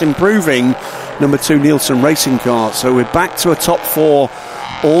fast improving number 2 Nielsen racing car. So we're back to a top 4,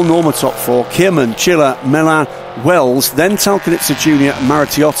 all Norma top 4, Kerman, Schiller, Michelin, Wells, then Talkanitsa Jr. and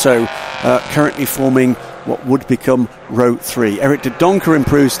Martiotto, currently forming what would become row 3. Eric de Donker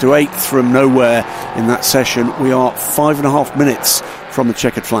improves to 8th from nowhere in that session. We are 5.5 minutes from the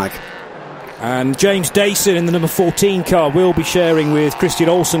checkered flag. And James Dayson in the number 14 car will be sharing with Christian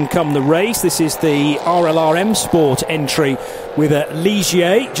Olsen come the race. This is the RLRM Sport entry with a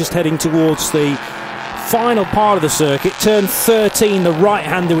Ligier, just heading towards the final part of the circuit, turn 13, the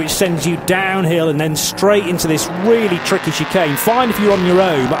right-hander, which sends you downhill and then straight into this really tricky chicane. Fine if you're on your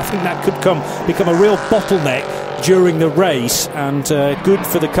own, but I think that could become a real bottleneck during the race, and good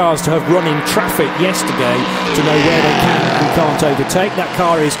for the cars to have run in traffic yesterday to know where they can and can't overtake. That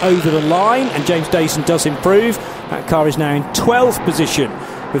car is over the line, and James Dayson does improve. That car is now in 12th position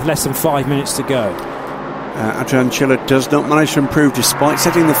with less than 5 minutes to go. Adrian Schiller does not manage to improve despite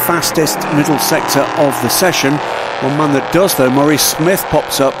setting the fastest middle sector of the session. One man that does, though, Maurice Smith,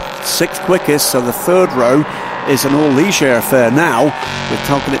 pops up 6th quickest, so the third row is an all-Ligier affair now with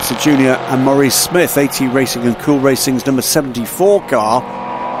Talkanitsa Jr. and Maurice Smith. AT Racing and Cool Racing's number 74 car.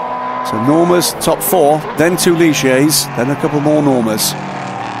 So Norma's top 4, then 2 Ligiers, then a couple more Normas.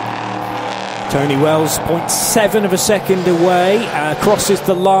 Tony Wells, 0.7 of a second away, crosses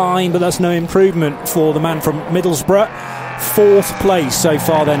the line, but that's no improvement for the man from Middlesbrough. 4th place so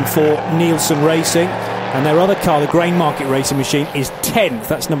far then for Nielsen Racing, and their other car, the Grain Market Racing Machine, is 10th.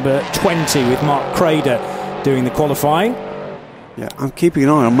 That's number 20 with Mark Crader doing the qualifying. Yeah, I'm keeping an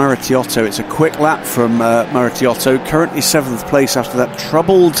eye on Maritiotto. It's a quick lap from Maritiotto, currently 7th place after that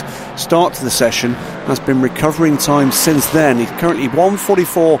troubled start to the session. Has been recovering time since then. He's currently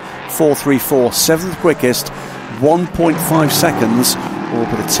 1:44.434, 7th quickest, 1.5 seconds, or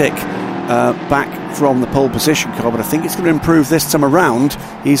put a tick back from the pole position car, but I think it's going to improve this time around.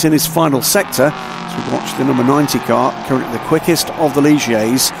 He's in his final sector, so we watch the number 90 car, currently the quickest of the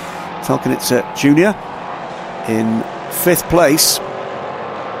Ligiers. Talkanitsa Jr. in 5th place,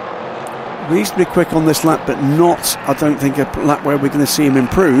 reasonably quick on this lap, but not, I don't think, a lap where we're going to see him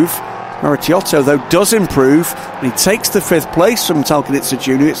improve. Maritiotto, though, does improve, and he takes the 5th place from Talkanitsa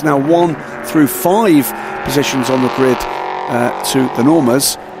Jr. It's now 1 through 5 positions on the grid to the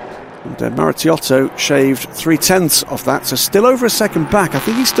Normas, and Maritiotto shaved 3/10 of that, so still over a second back. I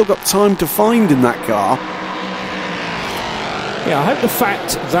think he's still got time to find in that car. Yeah, I hope the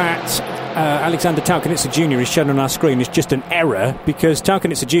fact that Alexander Talkanitsa Jr. is shown on our screen is just an error, because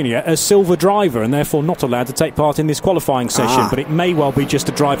Talkanitsa Jr. a silver driver and therefore not allowed to take part in this qualifying session, but it may well be just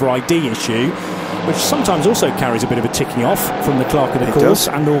a driver ID issue, which sometimes also carries a bit of a ticking off from the clerk of the course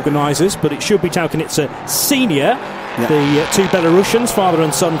and organisers, but it should be Talkanitsa Senior, the two Belarusians, father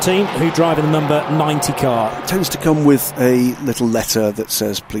and son team, who drive in the number 90 car. It tends to come with a little letter that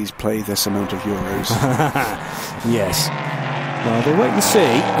says, please pay this amount of euros. Yes. Well, we'll wait and see.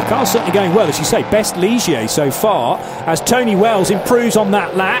 The car's certainly going well, as you say. Best Ligier so far, as Tony Wells improves on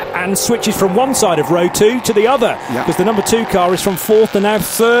that lap and switches from one side of row 2 to the other, because the number 2 car is from 4th and now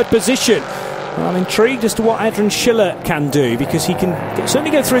 3rd position. Well, I'm intrigued as to what Adrian Schiller can do, because he can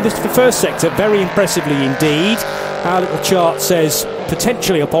certainly go through the first sector very impressively indeed. Our little chart says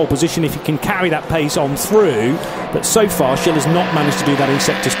potentially a pole position if he can carry that pace on through, but so far Schiller's not managed to do that in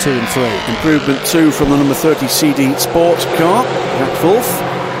sectors 2 and 3. Improvement 2 from the number 30 CD Sports car, Jack Wolf.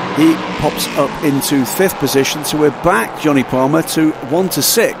 He pops up into 5th position, so we're back, Johnny Palmer, to 1 to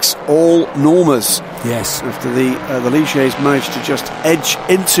 6, all Normas. Yes. After the Ligiers managed to just edge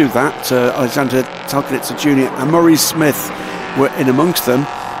into that, Alexander Talkanitsa Jr. and Maurice Smith were in amongst them.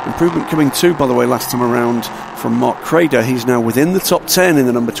 Improvement coming too, by the way, last time around from Mark Crader. He's now within the top 10 in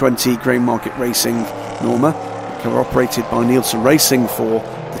the number 20 Grain Market Racing Norma, operated by Nielsen Racing for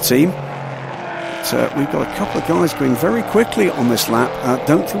the team. But we've got a couple of guys going very quickly on this lap. I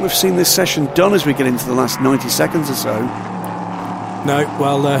don't think we've seen this session done as we get into the last 90 seconds or so. No,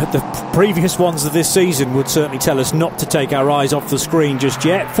 well, the previous ones of this season would certainly tell us not to take our eyes off the screen just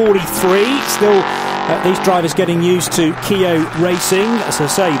yet. 43, still these drivers getting used to Keo Racing. As I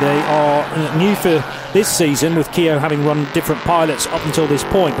say, they are new for this season, with Keo having run different pilots up until this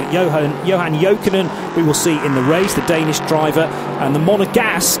point. But Johan Jokinen, we will see in the race, the Danish driver, and the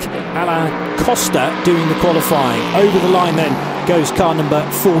Monegasque Alain Costa doing the qualifying. Over the line then goes car number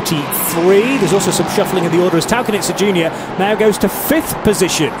 43. There's also some shuffling of the order as Talkanitsa Jr. now goes to 5th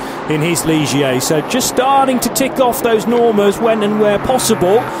position in his Ligier. So just starting to tick off those Normas when and where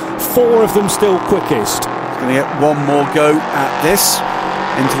possible. 4 of them still quickest. Going to get one more go at this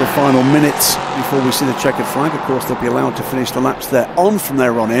into the final minutes before we see the checkered flag. Of course, they'll be allowed to finish the laps they're on from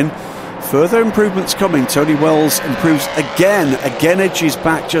there on in. Further improvements coming. Tony Wells improves again edges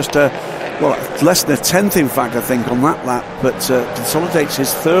back just less than a tenth, in fact, I think, on that lap, but consolidates his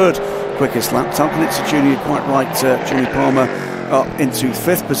 3rd quickest lap. Talkanitsa Jr., quite right, Jimmy Palmer, up into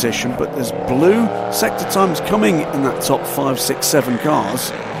 5th position, but there's blue sector times coming in that top 5, 6, 7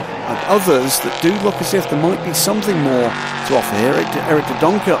 cars, and others that do look as if there might be something more to offer here. Eric de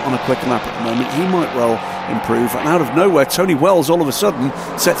Donker on a quicker lap at the moment. He might well improve, and out of nowhere Tony Wells all of a sudden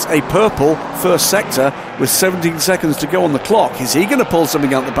sets a purple first sector with 17 seconds to go on the clock. Is he going to pull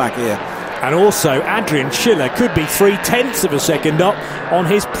something out the back here? And also, Adrian Schiller could be 0.3 of a second up on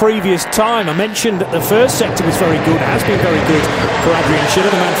his previous time. I mentioned that the first sector was very good, has been very good for Adrian Schiller,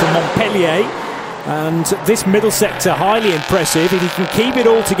 the man from Montpellier. And this middle sector, highly impressive. If he can keep it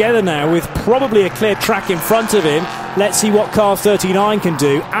all together now with probably a clear track in front of him, let's see what car 39 can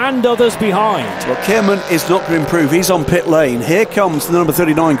do, and others behind. Well, Kierman is not going to improve. He's on pit lane. Here comes the number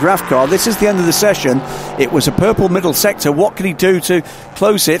 39 Graf car. This is the end of the session. It was a purple middle sector. What can he do to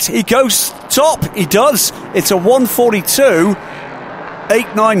close it? He goes top. He does. It's a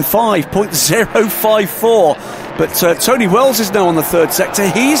 142.895.054. But Tony Wells is now on the third sector.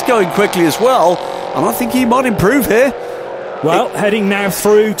 He's going quickly as well, and I think he might improve here. Well, heading now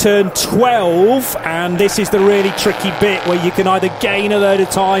through turn 12, and this is the really tricky bit where you can either gain a load of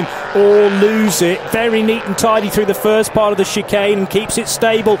time or lose it. Very neat and tidy through the first part of the chicane and keeps it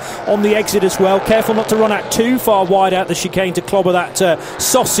stable on the exit as well. Careful not to run out too far wide out the chicane to clobber that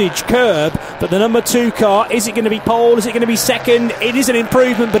sausage curb. But the number 2 car, is it going to be pole? Is it going to be second? It is an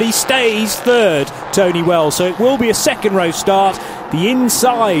improvement, but he stays third, Tony Wells. So it will be a second row start, the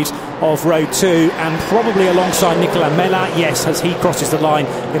inside of row 2, and probably alongside Michelin. Yes, as he crosses the line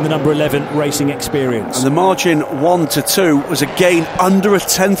in the number 11 Racing Experience. And the margin 1 to 2 was again under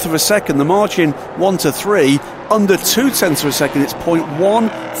 1/10 of a second. The margin 1 to 3 under 0.2 of a second. It's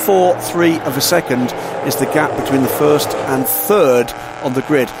 0.143 of a second is the gap between the first and third on the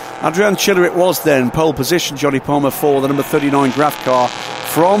grid. Adrian Schiller it was then, pole position. Johnny Palmer for the number 39 Graf car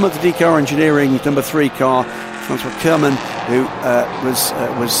from the DKR Engineering number 3 car. Francois Kerman, who was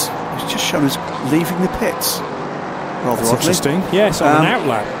just shown as leaving the pits. Rather oddly. Interesting. Yes, on an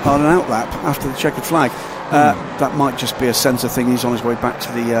outlap. On an outlap after the checkered flag. That might just be a centre thing. He's on his way back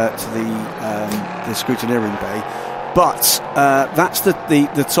to the scrutineering bay. But that's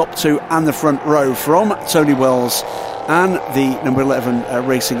the top 2 and the front row from Tony Wells and the number 11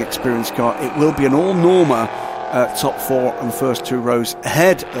 Racing Experience car. It will be an all-Norma top 4 and first 2 rows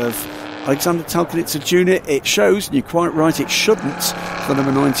ahead of Alexander Talkanitsa Jr. It shows, and you're quite right, it shouldn't, for the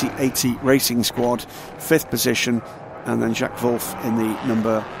number 90-80 Racing Squad, 5th position, and then Jacques Wolf in the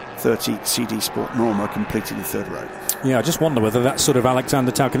number 30 CD Sport Norma completing the third row. Yeah, I just wonder whether that's sort of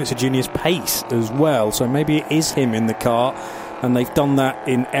Alexander Talkanitsa Jr.'s pace as well, so maybe it is him in the car, and they've done that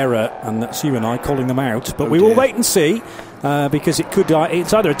in error, and that's you and I calling them out, but we will wait and see. Because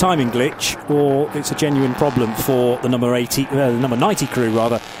it's either a timing glitch or it's a genuine problem for the number 90 crew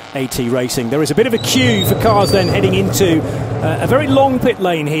rather, AT Racing. There is a bit of a queue for cars then heading into a very long pit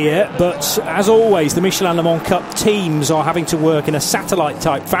lane here, but as always the Michelin Le Mans Cup teams are having to work in a satellite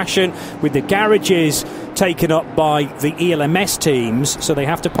type fashion with the garages taken up by the ELMS teams, so they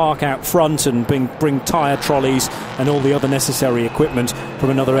have to park out front and bring tyre trolleys and all the other necessary equipment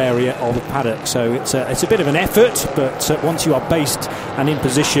from another area of the paddock. So it's a bit of an effort, but once you are based and in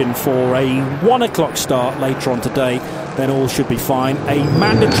position for a 1 o'clock start later on today, then all should be fine. A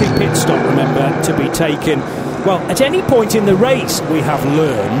mandatory pit stop, remember, to be taken, well, at any point in the race, we have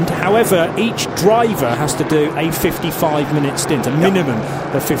learned. However, each driver has to do a 55-minute stint, a minimum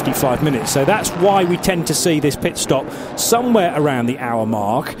of 55 minutes. So that's why we tend to see this pit stop somewhere around the hour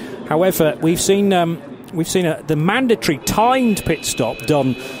mark. However, we've seen the mandatory timed pit stop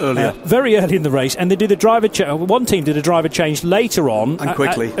done very early in the race, and they did a driver one team did a driver change later on and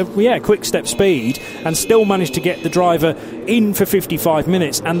quickly, quick step speed, and still managed to get the driver in for 55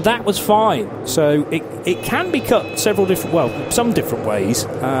 minutes, and that was fine. So it can be cut some different ways,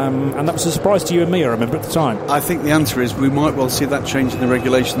 and that was a surprise to you and me, I remember at the time. I think the answer is we might well see that change in the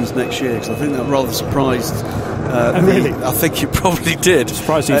regulations next year, because I think that rather surprised really? I think it probably did.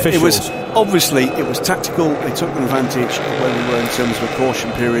 Surprised the officials. It was tactical. They took advantage of where we were in terms of a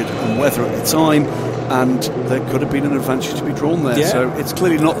caution period and weather at the time, and there could have been an advantage to be drawn there. So it's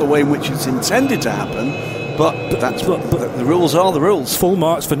clearly not the way in which it's intended to happen, but the rules are the rules. Full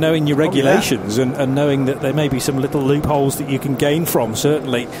marks for knowing your regulations and knowing that there may be some little loopholes that you can gain from,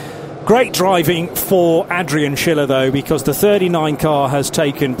 certainly. Great driving for Adrian Schiller, though, because the 39 car has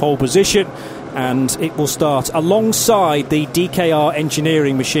taken pole position, and it will start alongside the DKR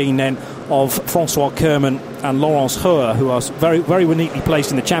engineering machine then of Francois Kerman and Laurence Heuer, who are very, very neatly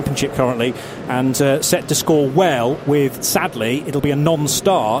placed in the championship currently and set to score well with, sadly, it'll be a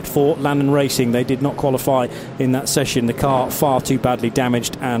non-start for Landon Racing. They did not qualify in that session. The car far too badly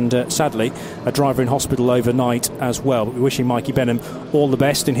damaged, and sadly a driver in hospital overnight as well. But we're wishing Mikey Benham all the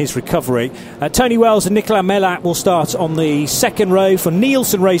best in his recovery. Tony Wells and Nicolas Melat will start on the second row for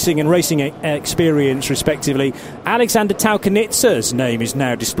Nielsen Racing and Racing Experience respectively. Alexander Talkanitsa's name is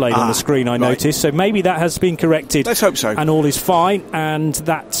now displayed on the screen screen, I noticed. So maybe that has been corrected. Let's hope so. And all is fine. And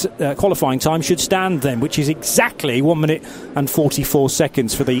that qualifying time should stand then, which is exactly 1 minute and 44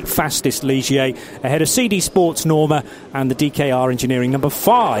 seconds for the fastest Ligier, ahead of CD Sports Norma and the DKR Engineering number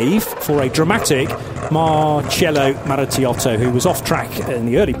 5 for a dramatic Marcello Marattiotto, who was off track in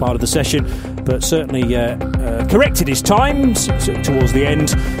the early part of the session, but certainly corrected his times towards the end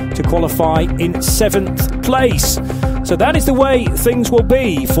to qualify in 7th place. So that is the way things will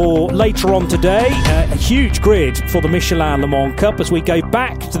be for later on today. A huge grid for the Michelin Le Mans Cup as we go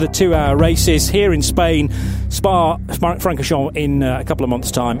back to the 2-hour races here in Spain, Spa-Francorchamps in a couple of months'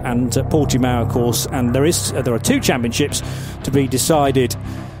 time, and Portimao, of course. And there are 2 championships to be decided.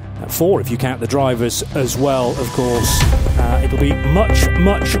 4 if you count the drivers as well, of course. It'll be much,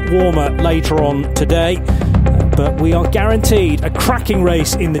 much warmer later on today. But we are guaranteed a cracking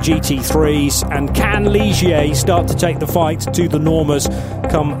race in the GT3s, and can Ligier start to take the fight to the Normas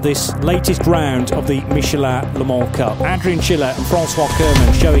come this latest round of the Michelin Le Mans Cup? Adrien Schiller and Francois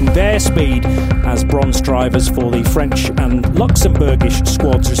Kerman showing their speed as bronze drivers for the French and Luxembourgish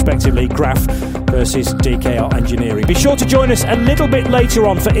squads respectively, Graf versus DKR Engineering. Be sure to join us a little bit later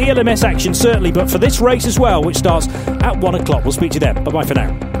on for ELMS action certainly, but for this race as well, which starts at 1 o'clock. We'll speak to you then. Bye-bye for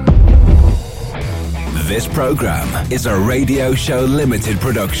now. This programme is a Radio Show Limited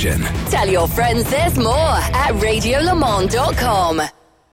production. Tell your friends there's more at radiolemans.com.